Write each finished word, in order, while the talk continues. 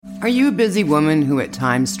Are you a busy woman who at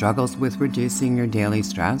times struggles with reducing your daily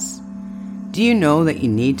stress? Do you know that you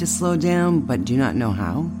need to slow down but do not know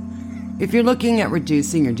how? If you're looking at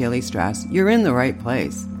reducing your daily stress, you're in the right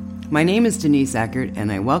place. My name is Denise Eckert,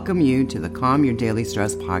 and I welcome you to the Calm Your Daily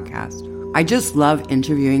Stress podcast. I just love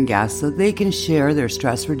interviewing guests so they can share their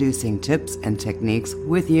stress-reducing tips and techniques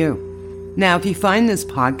with you. Now, if you find this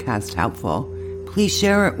podcast helpful, please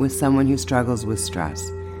share it with someone who struggles with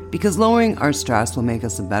stress, because lowering our stress will make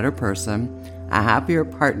us a better person, a happier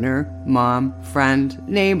partner, mom, friend,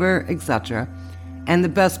 neighbor, etc. And the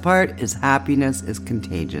best part is happiness is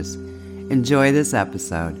contagious. Enjoy this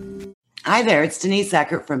episode. Hi there, it's Denise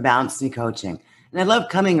Eckert from Balance Me Coaching, and I love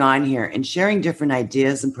coming on here and sharing different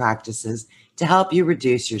ideas and practices to help you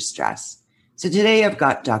reduce your stress. So today I've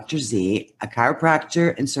got Dr. Z, a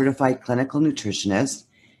chiropractor and certified clinical nutritionist,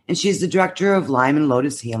 and she's the director of Lyme and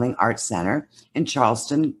Lotus Healing Arts Center in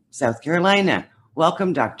Charleston, South Carolina.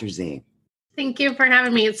 Welcome, Dr. Z. Thank you for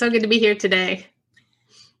having me. It's so good to be here today.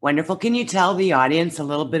 Wonderful. Can you tell the audience a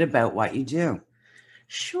little bit about what you do?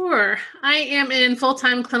 Sure. I am in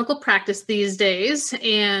full-time clinical practice these days.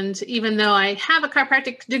 And even though I have a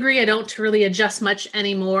chiropractic degree, I don't really adjust much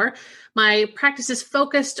anymore. My practice is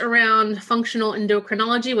focused around functional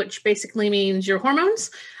endocrinology, which basically means your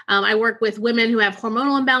hormones. I work with women who have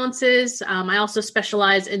hormonal imbalances. I also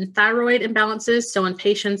specialize in thyroid imbalances. So when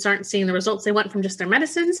patients aren't seeing the results they want from just their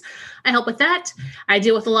medicines, I help with that. I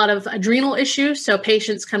deal with a lot of adrenal issues. So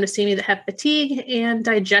patients come to see me that have fatigue and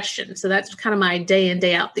digestion. So that's kind of my day in,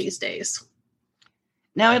 day out these days.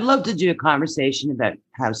 Now, I'd love to do a conversation about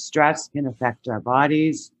how stress can affect our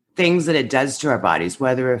bodies, things that it does to our bodies,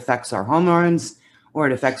 whether it affects our hormones or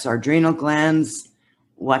it affects our adrenal glands.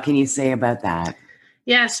 What can you say about that?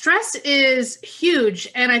 Yeah, stress is huge.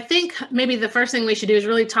 And I think maybe the first thing we should do is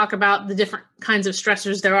really talk about the different kinds of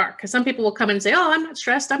stressors there are. Because some people will come in and say, oh, I'm not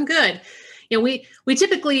stressed, I'm good. You know, we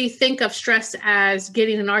typically think of stress as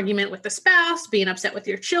getting an argument with the spouse, being upset with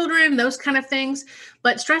your children, those kind of things.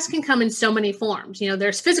 But stress can come in so many forms. You know,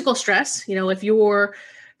 there's physical stress. You know, if you're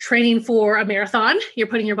training for a marathon, you're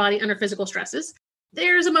putting your body under physical stresses.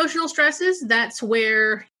 There's emotional stresses. That's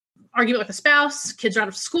where argument with a spouse, kids are out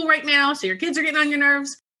of school right now, so your kids are getting on your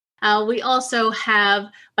nerves. We also have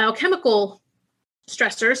biochemical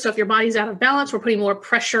stressors. So if your body's out of balance, we're putting more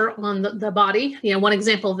pressure on the body. You know, one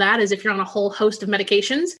example of that is if you're on a whole host of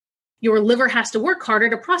medications, your liver has to work harder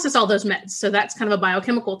to process all those meds. So that's kind of a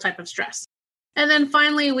biochemical type of stress. And then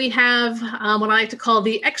finally, we have what I like to call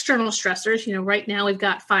the external stressors. You know, right now we've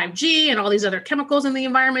got 5G and all these other chemicals in the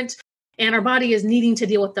environment, and our body is needing to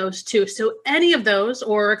deal with those too. So any of those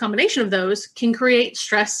or a combination of those can create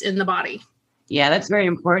stress in the body. Yeah, that's very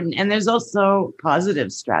important. And there's also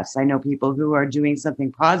positive stress. I know people who are doing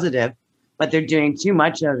something positive, but they're doing too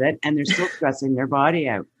much of it and they're still stressing their body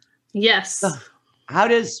out. Yes. So how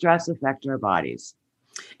does stress affect our bodies?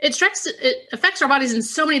 It affects our bodies in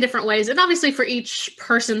so many different ways. And obviously for each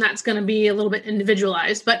person, that's going to be a little bit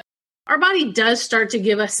individualized. But our body does start to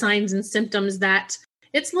give us signs and symptoms that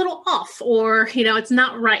it's a little off or, you know, it's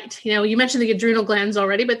not right. You know, you mentioned the adrenal glands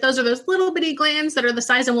already, but those are those little bitty glands that are the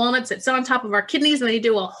size of walnuts that sit on top of our kidneys, and they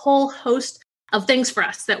do a whole host of things for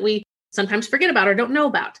us that we sometimes forget about or don't know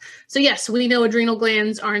about. So yes, we know adrenal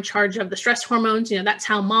glands are in charge of the stress hormones. You know, that's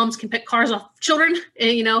how moms can pick cars off children,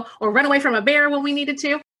 you know, or run away from a bear when we needed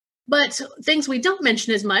to. But things we don't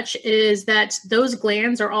mention as much is that those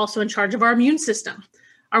glands are also in charge of our immune system,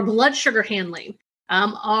 our blood sugar handling,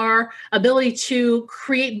 our ability to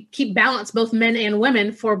keep balance, both men and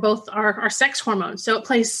women, for both our sex hormones. So it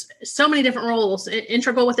plays so many different roles,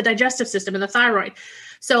 integral with the digestive system and the thyroid.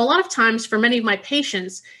 So a lot of times for many of my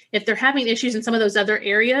patients, if they're having issues in some of those other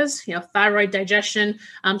areas, you know, thyroid, digestion,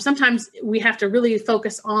 sometimes we have to really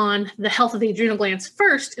focus on the health of the adrenal glands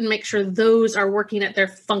first and make sure those are working at their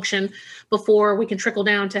function before we can trickle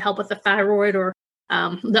down to help with the thyroid or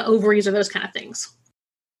the ovaries or those kind of things.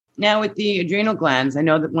 Now, with the adrenal glands, I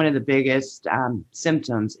know that one of the biggest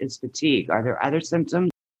symptoms is fatigue. Are there other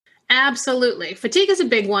symptoms? Absolutely. Fatigue is a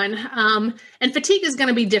big one. And fatigue is going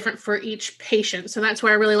to be different for each patient. So that's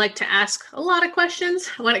where I really like to ask a lot of questions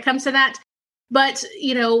when it comes to that. But,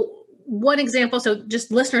 you know, one example, so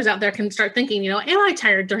just listeners out there can start thinking, you know, am I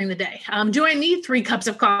tired during the day? Do I need 3 cups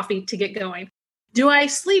of coffee to get going? Do I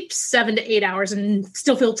sleep 7 to 8 hours and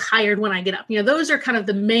still feel tired when I get up? You know, those are kind of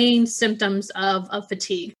the main symptoms of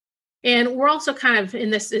fatigue. And we're also kind of in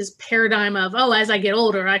this paradigm of, oh, as I get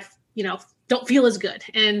older, I, you know, don't feel as good.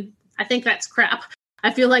 And I think that's crap. I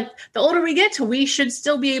feel like the older we get, we should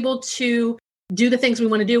still be able to do the things we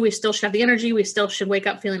want to do. We still should have the energy. We still should wake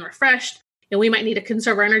up feeling refreshed. And we might need to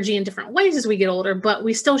conserve our energy in different ways as we get older, but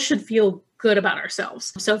we still should feel good about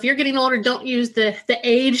ourselves. So if you're getting older, don't use the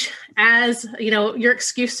age as, your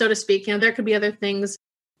excuse, so to speak. There could be other things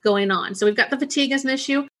going on. So we've got the fatigue as an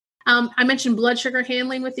issue. I mentioned blood sugar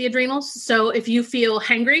handling with the adrenals. So if you feel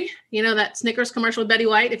hangry, that Snickers commercial with Betty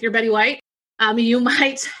White, if you're Betty White, you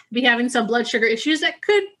might be having some blood sugar issues that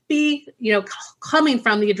could be, coming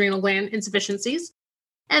from the adrenal gland insufficiencies.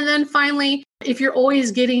 And then finally, if you're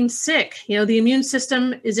always getting sick, the immune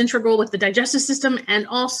system is integral with the digestive system and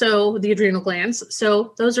also the adrenal glands.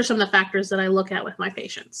 So those are some of the factors that I look at with my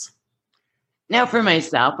patients. Now, for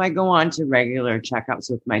myself, I go on to regular checkups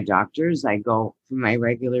with my doctors. I go for my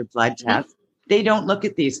regular blood tests. They don't look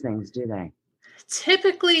at these things, do they?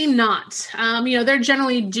 Typically not. They're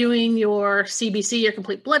generally doing your CBC, your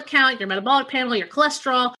complete blood count, your metabolic panel, your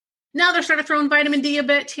cholesterol. Now they're starting to throw in vitamin D a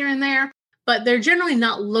bit here and there, but they're generally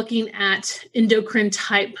not looking at endocrine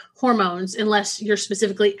type hormones unless you're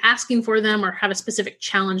specifically asking for them or have a specific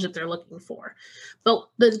challenge that they're looking for. But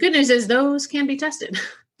the good news is those can be tested.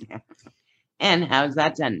 And how's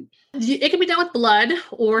that done? It can be done with blood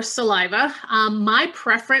or saliva. My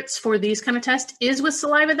preference for these kind of tests is with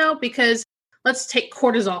saliva, though, because let's take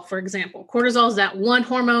cortisol, for example. Cortisol is that one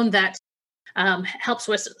hormone that helps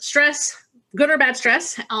with stress, good or bad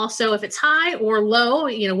stress. Also, if it's high or low,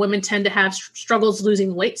 women tend to have struggles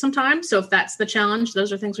losing weight sometimes. So if that's the challenge,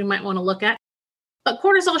 those are things we might want to look at. But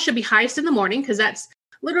cortisol should be highest in the morning because that's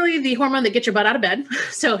literally the hormone that gets your butt out of bed.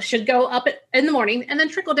 So it should go up in the morning and then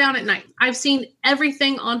trickle down at night. I've seen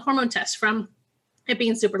everything on hormone tests, from it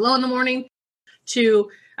being super low in the morning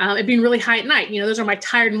to it being really high at night. Those are my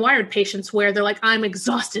tired and wired patients where they're like, I'm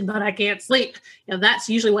exhausted, but I can't sleep. That's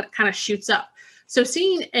usually what kind of shoots up. So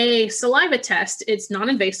seeing a saliva test, it's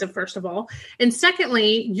non-invasive, first of all. And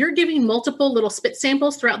secondly, you're giving multiple little spit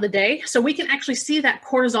samples throughout the day. So we can actually see that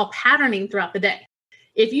cortisol patterning throughout the day.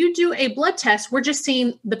 If you do a blood test, we're just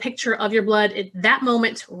seeing the picture of your blood at that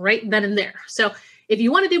moment, right then and there. So if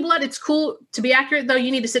you want to do blood, it's cool. To be accurate, though,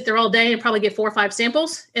 you need to sit there all day and probably get 4 or 5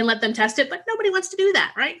 samples and let them test it. But nobody wants to do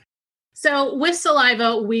that, right? So with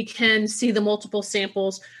saliva, we can see the multiple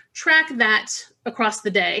samples, track that across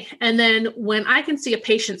the day. And then when I can see a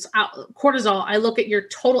patient's cortisol, I look at your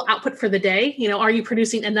total output for the day. Are you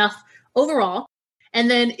producing enough overall?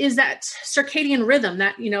 And then is that circadian rhythm,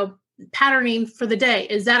 that, patterning for the day,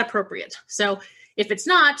 is that appropriate? So if it's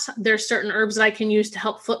not, there's certain herbs that I can use to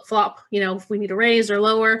help flip-flop, if we need to raise or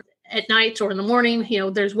lower at night or in the morning,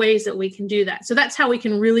 there's ways that we can do that. So that's how we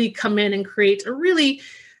can really come in and create a really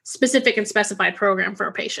specific and specified program for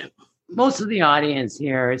a patient. Most of the audience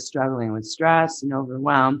here is struggling with stress and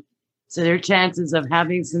overwhelm, so their chances of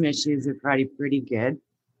having some issues are probably pretty good.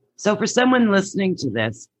 So for someone listening to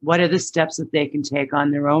this, what are the steps that they can take on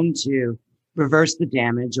their own to reverse the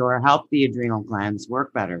damage or help the adrenal glands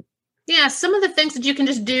work better? Yeah, some of the things that you can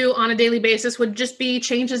just do on a daily basis would just be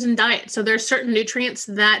changes in diet. So there's certain nutrients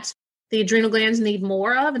that the adrenal glands need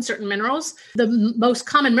more of, and certain minerals. The most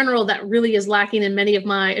common mineral that really is lacking in many of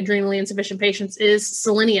my adrenally insufficient patients is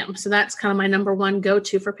selenium. So that's kind of my number one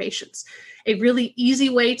go-to for patients. A really easy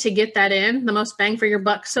way to get that in, the most bang for your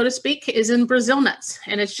buck, so to speak, is in Brazil nuts.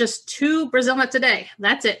 And it's just 2 Brazil nuts a day.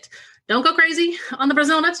 That's it. Don't go crazy on the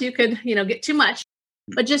Brazil nuts. You could, get too much.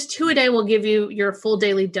 But just 2 a day will give you your full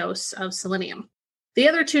daily dose of selenium. The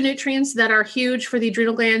other 2 nutrients that are huge for the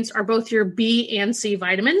adrenal glands are both your B and C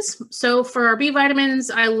vitamins. So for our B vitamins,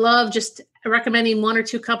 I love just recommending 1 or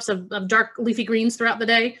 2 cups of dark leafy greens throughout the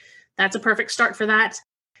day. That's a perfect start for that.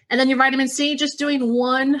 And then your vitamin C, just doing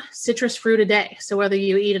 1 citrus fruit a day. So whether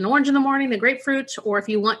you eat an orange in the morning, a grapefruit, or if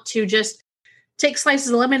you want to just take slices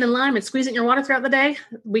of lemon and lime and squeeze it in your water throughout the day,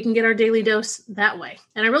 we can get our daily dose that way.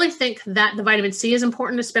 And I really think that the vitamin C is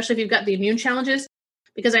important, especially if you've got the immune challenges,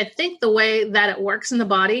 because I think the way that it works in the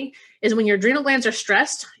body is when your adrenal glands are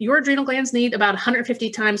stressed, your adrenal glands need about 150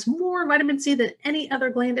 times more vitamin C than any other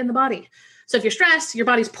gland in the body. So if you're stressed, your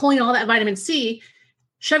body's pulling all that vitamin C,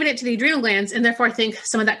 shoving it to the adrenal glands, and therefore I think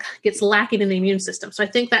some of that gets lacking in the immune system. So I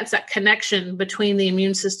think that's that connection between the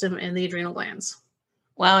immune system and the adrenal glands.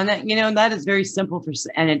 Wow, and that, that is very simple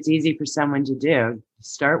and it's easy for someone to do, to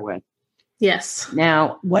start with. Yes.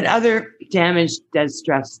 Now, what other damage does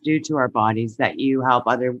stress do to our bodies that you help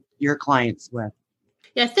your clients with?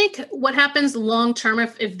 Yeah, I think what happens long-term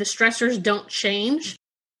if the stressors don't change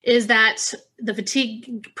is that the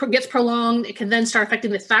fatigue gets prolonged. It can then start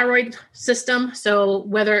affecting the thyroid system. So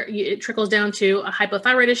whether it trickles down to a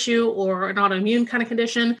hypothyroid issue or an autoimmune kind of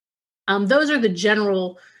condition, those are the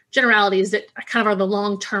generalities that kind of are the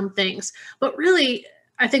long-term things. But really,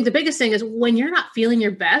 I think the biggest thing is when you're not feeling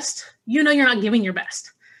your best, you're not giving your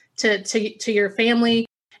best to your family.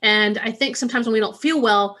 And I think sometimes when we don't feel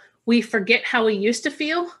well, we forget how we used to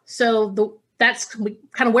feel. So that's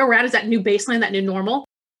kind of where we're at, is that new baseline, that new normal.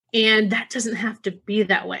 And that doesn't have to be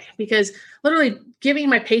that way, because literally giving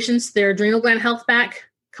my patients their adrenal gland health back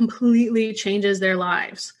completely changes their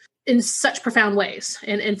lives in such profound ways.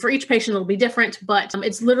 And for each patient, it'll be different, but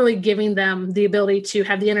it's literally giving them the ability to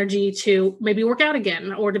have the energy to maybe work out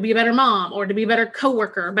again, or to be a better mom, or to be a better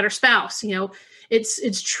coworker, a better spouse.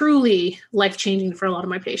 It's truly life-changing for a lot of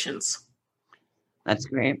my patients. That's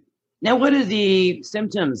great. Now, what are the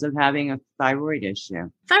symptoms of having a thyroid issue?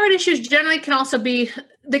 Thyroid issues generally can also be,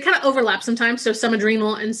 they kind of overlap sometimes. So some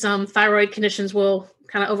adrenal and some thyroid conditions will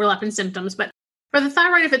kind of overlap in symptoms. But for the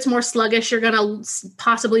thyroid, if it's more sluggish, you're going to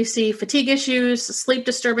possibly see fatigue issues, sleep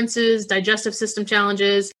disturbances, digestive system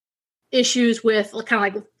challenges, issues with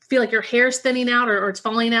kind of like feel like your hair's thinning out or it's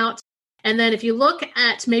falling out. And then if you look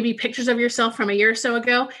at maybe pictures of yourself from a year or so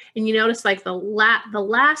ago, and you notice like the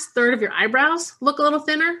last third of your eyebrows look a little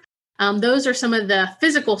thinner, those are some of the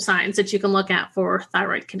physical signs that you can look at for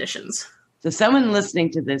thyroid conditions. So someone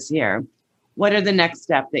listening to this here, what are the next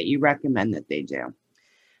step that you recommend that they do?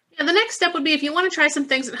 Yeah, the next step would be, if you want to try some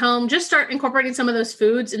things at home, just start incorporating some of those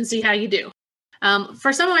foods and see how you do.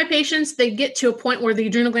 For some of my patients, they get to a point where the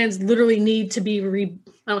adrenal glands literally need to be,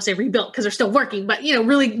 I won't say rebuilt because they're still working, but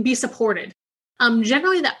really be supported.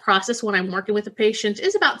 Generally, that process when I'm working with a patient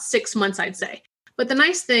is about 6 months, I'd say. But the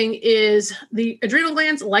nice thing is the adrenal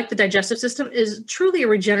glands, like the digestive system, is truly a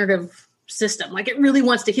regenerative system. Like, it really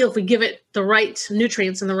wants to heal if we give it the right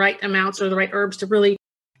nutrients and the right amounts or the right herbs to really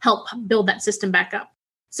help build that system back up.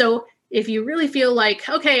 So if you really feel like,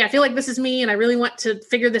 okay, I feel like this is me and I really want to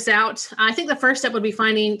figure this out, I think the first step would be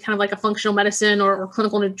finding kind of like a functional medicine or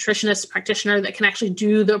clinical nutritionist practitioner that can actually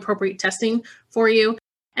do the appropriate testing for you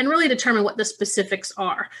and really determine what the specifics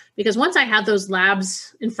are. Because once I have those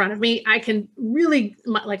labs in front of me, I can really,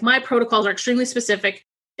 my protocols are extremely specific.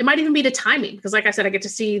 It might even be to timing, because like I said, I get to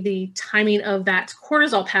see the timing of that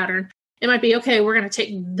cortisol pattern. It might be, okay, we're going to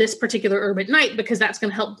take this particular herb at night because that's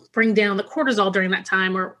going to help bring down the cortisol during that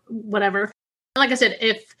time or whatever. And like I said,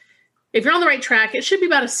 if you're on the right track, it should be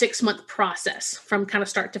about a 6-month process from kind of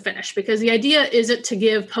start to finish, because the idea isn't to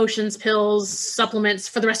give potions, pills, supplements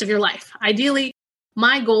for the rest of your life. Ideally,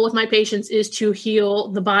 my goal with my patients is to heal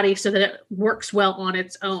the body so that it works well on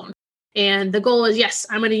its own. And the goal is, yes,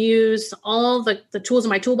 I'm going to use all the tools in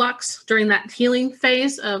my toolbox during that healing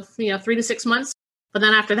phase of 3 to 6 months. But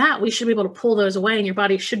then after that, we should be able to pull those away and your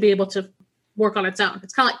body should be able to work on its own.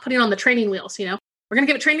 It's kind of like putting on the training wheels. We're going to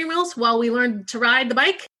give it training wheels while we learn to ride the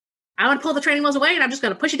bike. I'm going to pull the training wheels away and I'm just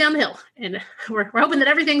going to push it down the hill. And we're hoping that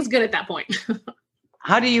everything's good at that point.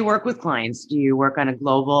 How do you work with clients? Do you work on a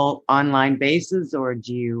global online basis, or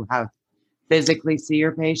do you have physically see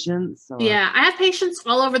your patients? Or? Yeah, I have patients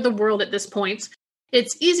all over the world at this point.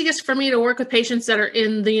 It's easiest for me to work with patients that are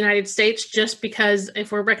in the United States, just because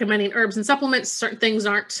if we're recommending herbs and supplements, certain things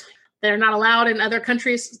they're not allowed in other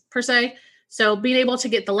countries per se. So being able to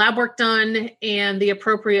get the lab work done and the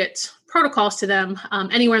appropriate protocols to them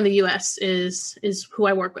anywhere in the US is who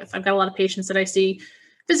I work with. I've got a lot of patients that I see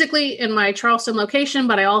physically in my Charleston location,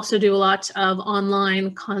 but I also do a lot of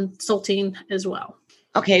online consulting as well.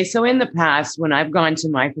 Okay, so in the past, when I've gone to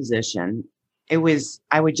my physician, I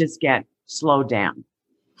would just get slowed down.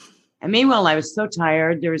 And meanwhile, I was so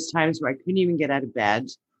tired. There was times where I couldn't even get out of bed.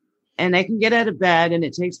 And I can get out of bed and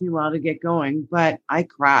it takes me a while to get going, but I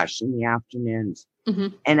crash in the afternoons.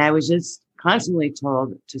 Mm-hmm. And I was just constantly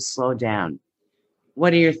told to slow down.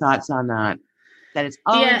 What are your thoughts on that? That it's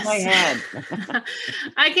all in my head.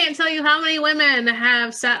 I can't tell you how many women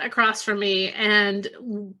have sat across from me, and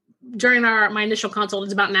during my initial consult,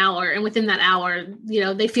 it's about an hour. And within that hour,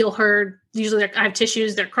 they feel heard. Usually I have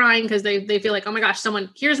tissues. They're crying because they feel like, oh my gosh, someone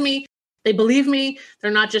hears me. They believe me.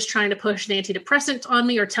 They're not just trying to push an antidepressant on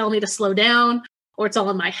me or tell me to slow down, or it's all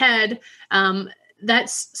in my head.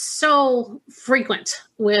 That's so frequent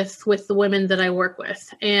with the women that I work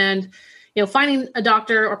with. And finding a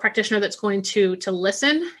doctor or practitioner that's going to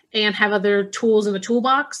listen and have other tools in the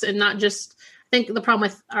toolbox, and not just, I think the problem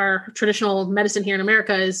with our traditional medicine here in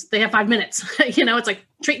America is they have 5 minutes. It's like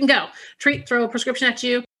treat and go. Treat, throw a prescription at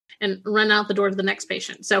you, and run out the door to the next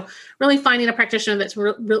patient. So really finding a practitioner that's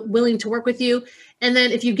willing to work with you. And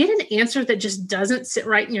then if you get an answer that just doesn't sit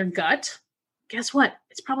right in your gut, guess what?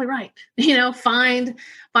 It's probably right. Find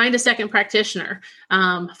a second practitioner,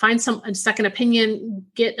 find a second opinion,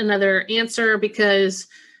 get another answer, because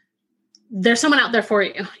there's someone out there for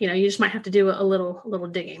you. You just might have to do a little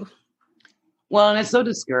digging. Well, and it's so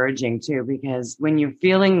discouraging too, because when you're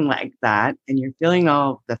feeling like that and you're feeling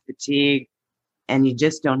all the fatigue and you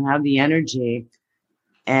just don't have the energy,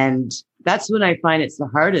 and that's when I find it's the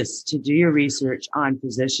hardest to do your research on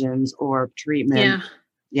physicians or treatment. Yeah.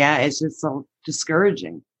 Yeah, it's just so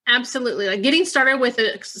discouraging. Absolutely. Like getting started with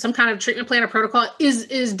some kind of treatment plan or protocol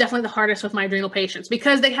is definitely the hardest with my adrenal patients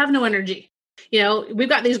because they have no energy. We've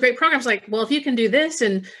got these great programs like, well, if you can do this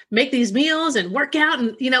and make these meals and work out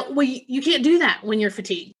and, well, you can't do that when you're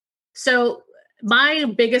fatigued. So my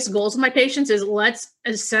biggest goals with my patients is let's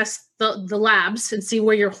assess the labs and see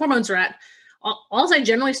where your hormones are at. All I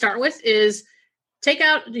generally start with is take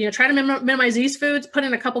out, try to minimize these foods, put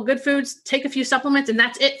in a couple good foods, take a few supplements, and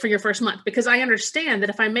that's it for your first month. Because I understand that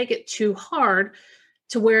if I make it too hard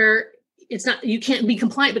to where you can't be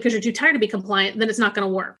compliant because you're too tired to be compliant, then it's not going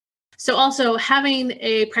to work. So also having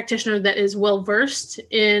a practitioner that is well-versed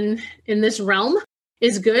in this realm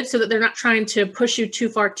is good so that they're not trying to push you too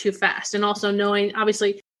far too fast. And also knowing,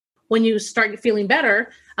 obviously, when you start feeling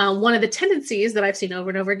better, one of the tendencies that I've seen over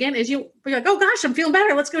and over again is you're like, oh gosh, I'm feeling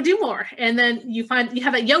better. Let's go do more. And then you find you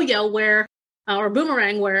have a yo-yo where, or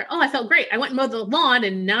boomerang where, oh, I felt great. I went and mowed the lawn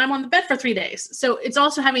and now I'm on the bed for 3 days. So it's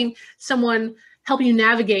also having someone help you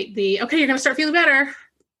navigate okay, you're going to start feeling better.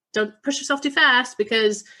 Don't push yourself too fast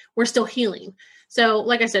because we're still healing. So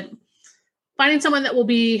like I said, finding someone that will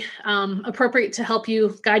be appropriate to help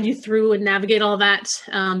you, guide you through and navigate all that,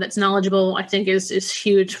 that's knowledgeable, I think is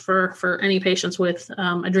huge for any patients with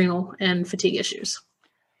adrenal and fatigue issues.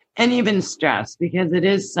 And even stress, because it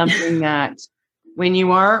is something that when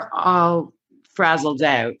you are all frazzled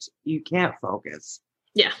out, you can't focus.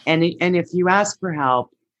 Yeah. And if you ask for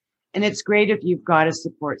help, and it's great if you've got a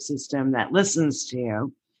support system that listens to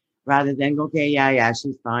you rather than go, okay, yeah,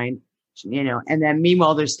 she's fine. And then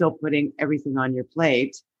meanwhile, they're still putting everything on your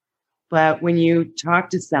plate. But when you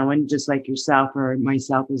talk to someone just like yourself or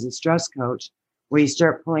myself as a stress coach, where you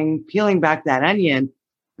start peeling back that onion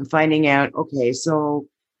and finding out, okay, so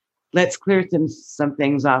let's clear some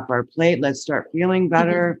things off our plate. Let's start feeling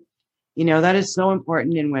better. Mm-hmm. That is so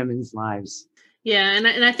important in women's lives. Yeah.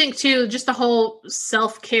 And I think too, just the whole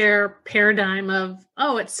self-care paradigm of,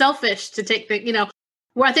 oh, it's selfish to take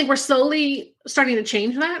where I think we're slowly starting to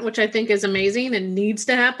change that, which I think is amazing and needs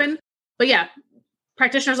to happen. But yeah,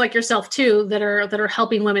 practitioners like yourself too, that are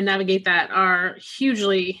helping women navigate that are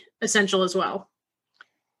hugely essential as well.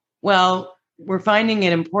 Well, we're finding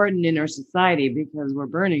it important in our society because we're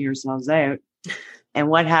burning ourselves out. And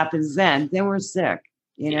what happens then? Then we're sick,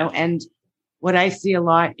 and what I see a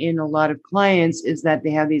lot in a lot of clients is that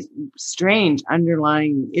they have these strange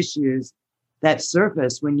underlying issues that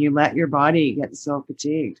surface when you let your body get so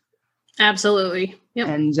fatigued. Absolutely. Yep.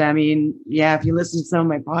 And I mean, yeah, if you listen to some of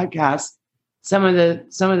my podcasts, some of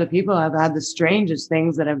the people have had the strangest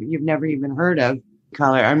things that you've never even heard of.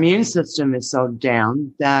 Our immune system is so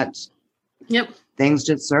down that things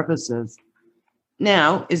just surfaces.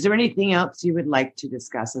 Now, is there anything else you would like to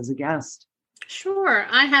discuss as a guest? Sure.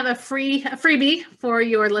 I have a freebie for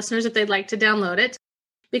your listeners if they'd like to download it.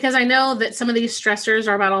 Because I know that some of these stressors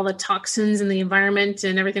are about all the toxins in the environment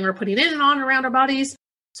and everything we're putting in and on around our bodies.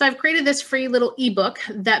 So I've created this free little ebook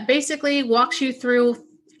that basically walks you through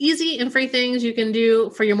easy and free things you can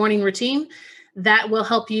do for your morning routine that will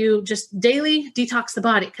help you just daily detox the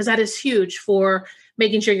body, because that is huge for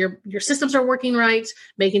making sure your systems are working right,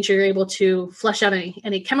 making sure you're able to flush out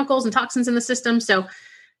any chemicals and toxins in the system. So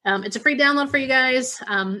it's a free download for you guys.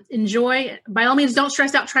 Enjoy. By all means, don't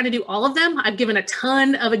stress out trying to do all of them. I've given a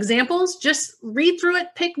ton of examples. Just read through it.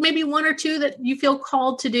 Pick maybe one or two that you feel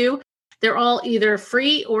called to do. They're all either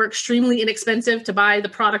free or extremely inexpensive to buy the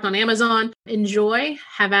product on Amazon. Enjoy.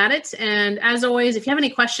 Have at it. And as always, if you have any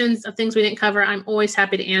questions of things we didn't cover, I'm always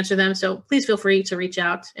happy to answer them. So please feel free to reach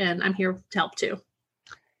out, and I'm here to help too.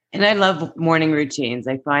 And I love morning routines.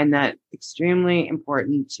 I find that extremely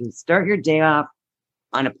important to start your day off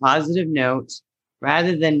on a positive note,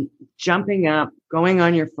 rather than jumping up, going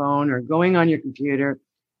on your phone or going on your computer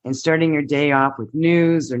and starting your day off with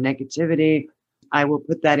news or negativity. I will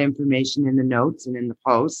put that information in the notes and in the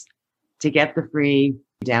post to get the free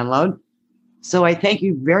download. So I thank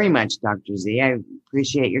you very much, Dr. Z. I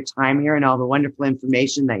appreciate your time here and all the wonderful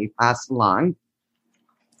information that you passed along.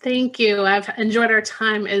 Thank you. I've enjoyed our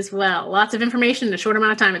time as well. Lots of information in a short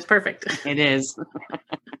amount of time. It's perfect. It is.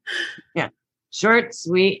 Yeah. Short,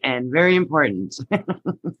 sweet, and very important.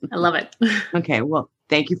 I love it. Okay, well,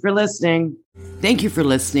 thank you for listening. Thank you for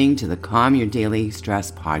listening to the Calm Your Daily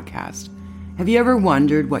Stress podcast. Have you ever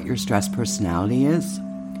wondered what your stress personality is?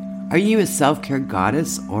 Are you a self-care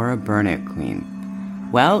goddess or a burnout queen?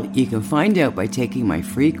 Well, you can find out by taking my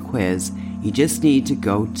free quiz. You just need to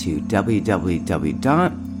go to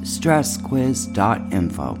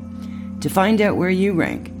www.stressquiz.info to find out where you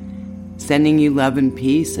rank. Sending you love and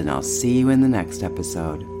peace, and I'll see you in the next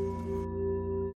episode.